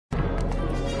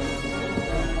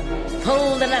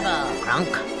Pull the lever,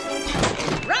 Gronk.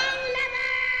 Wrong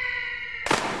lever!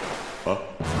 Huh?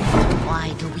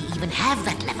 Why do we even have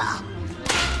that lever?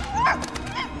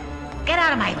 Get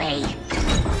out of my way.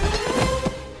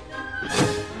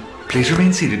 Please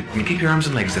remain seated and keep your arms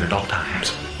and legs in at all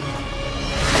times.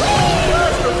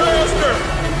 Faster, faster!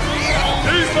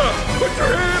 Isma, put your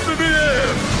hands in the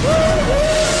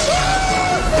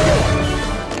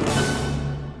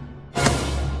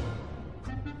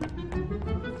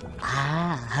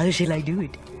Ah, how shall I do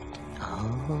it?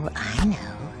 Oh, I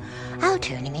know. I'll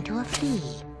turn him into a flea.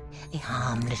 A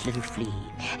harmless little flea.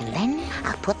 And then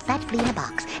I'll put that flea in a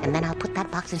box. And then I'll put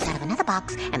that box inside of another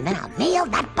box. And then I'll nail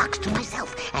that box to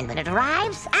myself. And when it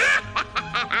arrives,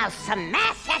 I'll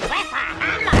smash it with a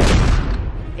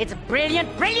hammer. It's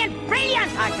brilliant, brilliant,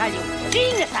 brilliant, I tell you.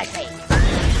 Genius, I say.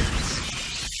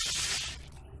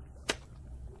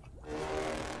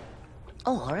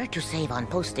 Or, to save on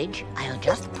postage, I'll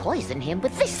just poison him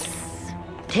with this.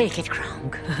 Take it,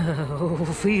 Gronk.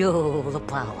 Feel the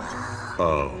power.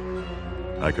 Oh,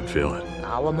 I can feel it.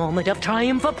 Our moment of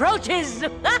triumph approaches.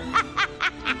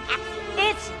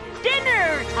 It's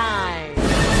dinner time.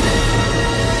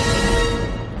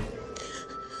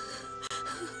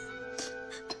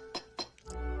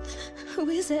 Who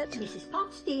is it? Mrs.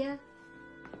 Potts, dear.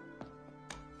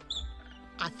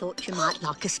 I thought you might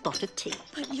like a spot of tea.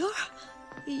 But you're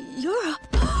a...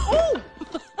 Oh!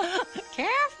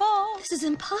 Careful! This is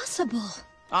impossible.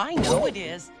 I know it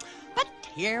is, but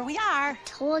here we are.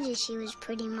 Told you she was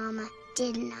pretty, Mama,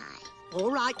 didn't I?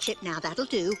 All right, Chip, now that'll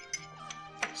do.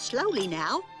 Slowly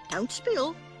now, don't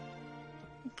spill.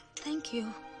 Thank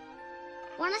you.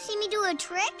 Want to see me do a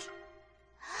trick?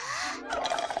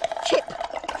 Chip,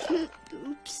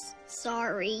 Oops,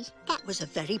 sorry. that was a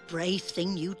very brave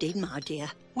thing you did, my dear.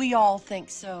 We all think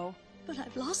so. But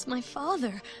I've lost my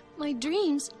father, my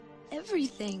dreams,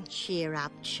 everything. Cheer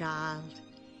up, child.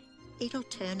 It'll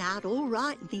turn out all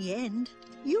right in the end.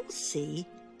 You'll see.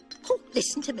 Oh,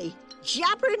 listen to me.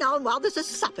 Jabbering on while there's a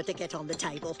supper to get on the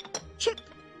table. Chip.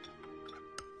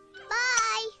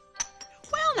 Bye.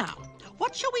 Well now,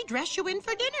 what shall we dress you in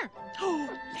for dinner? Oh,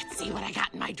 let's see what I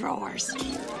got in my drawers.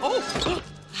 Oh,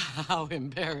 how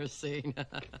embarrassing.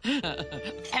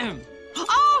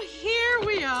 Oh, here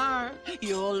we are.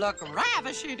 You'll look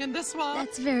ravishing in this one.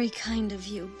 That's very kind of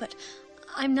you, but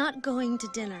I'm not going to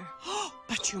dinner.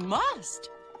 But you must.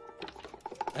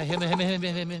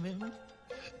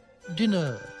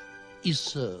 Dinner is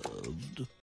served.